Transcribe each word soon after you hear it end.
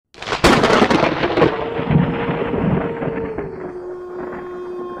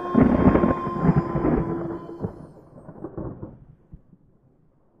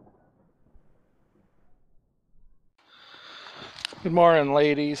Good morning,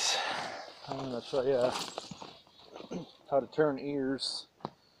 ladies. I'm going to show you how to turn ears.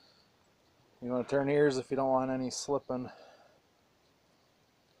 You want to turn ears if you don't want any slipping.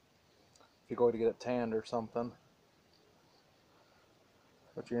 If you go to get it tanned or something.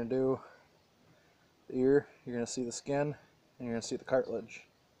 What you're going to do, the ear, you're going to see the skin and you're going to see the cartilage.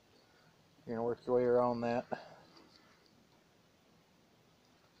 You're going to work your way around that.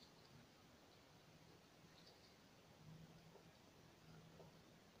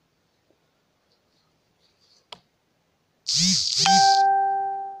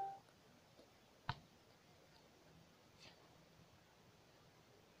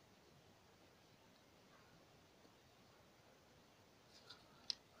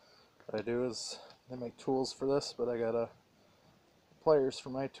 What I do is, they make tools for this, but I got pliers for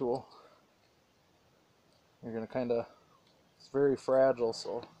my tool. You're going to kind of, it's very fragile,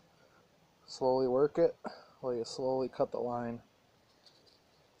 so slowly work it while you slowly cut the line.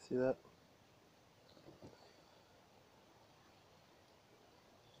 See that?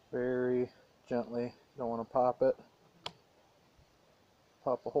 Very gently. You don't want to pop it.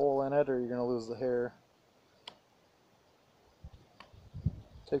 Pop a hole in it or you're going to lose the hair.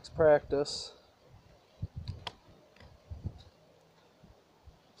 Takes practice.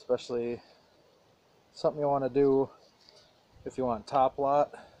 Especially something you want to do if you want top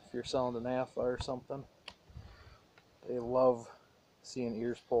lot, if you're selling to NAFA or something. They love seeing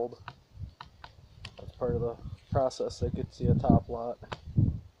ears pulled. That's part of the process that gets you a top lot.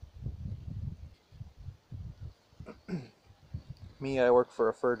 Me, I work for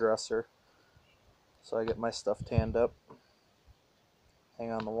a fur dresser, so I get my stuff tanned up,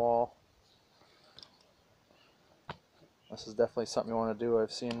 hang on the wall. This is definitely something you want to do.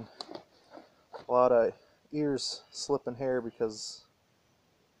 I've seen a lot of ears slipping hair because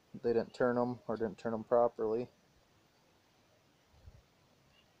they didn't turn them or didn't turn them properly.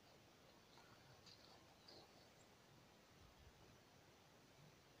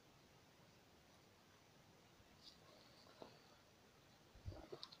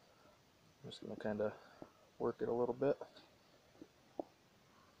 I'm just going to kind of work it a little bit.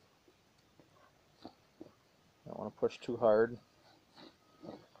 Don't want to push too hard.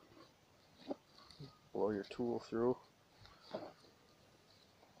 Blow your tool through.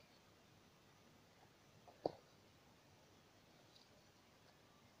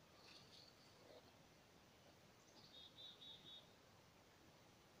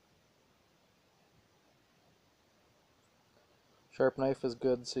 Sharp knife is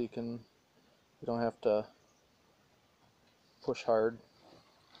good so you don't have to push hard.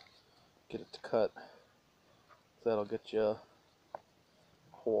 Get it to cut. That'll get you a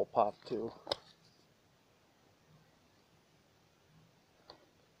hole pop too.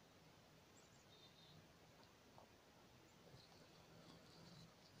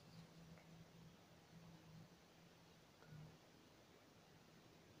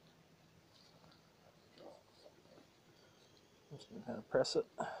 Just gonna kind of press it,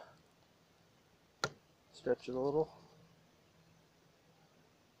 stretch it a little.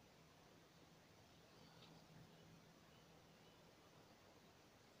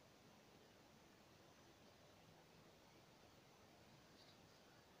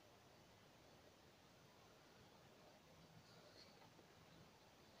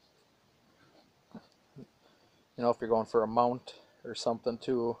 You know, if you're going for a mount or something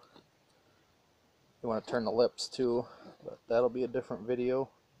too, you want to turn the lips too, but that'll be a different video.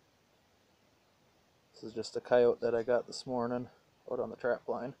 This is just a coyote that I got this morning out on the trap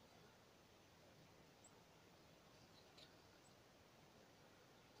line.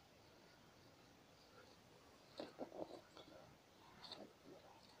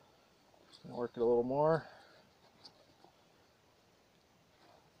 Just gonna work it a little more.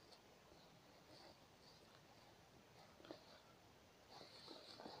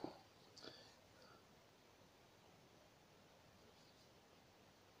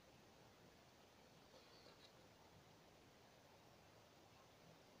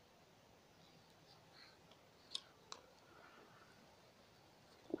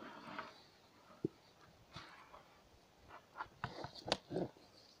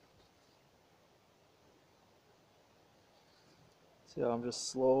 See how I'm just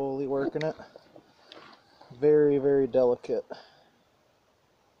slowly working it? Very, very delicate.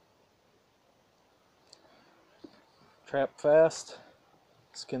 Trap fast,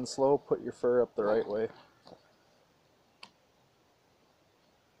 skin slow, put your fur up the right way.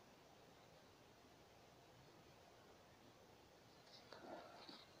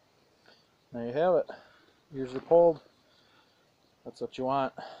 There you have it. Ears are pulled. That's what you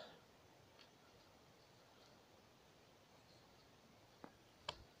want.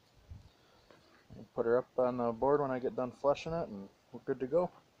 put her up on the board when I get done flushing it, and we're good to go.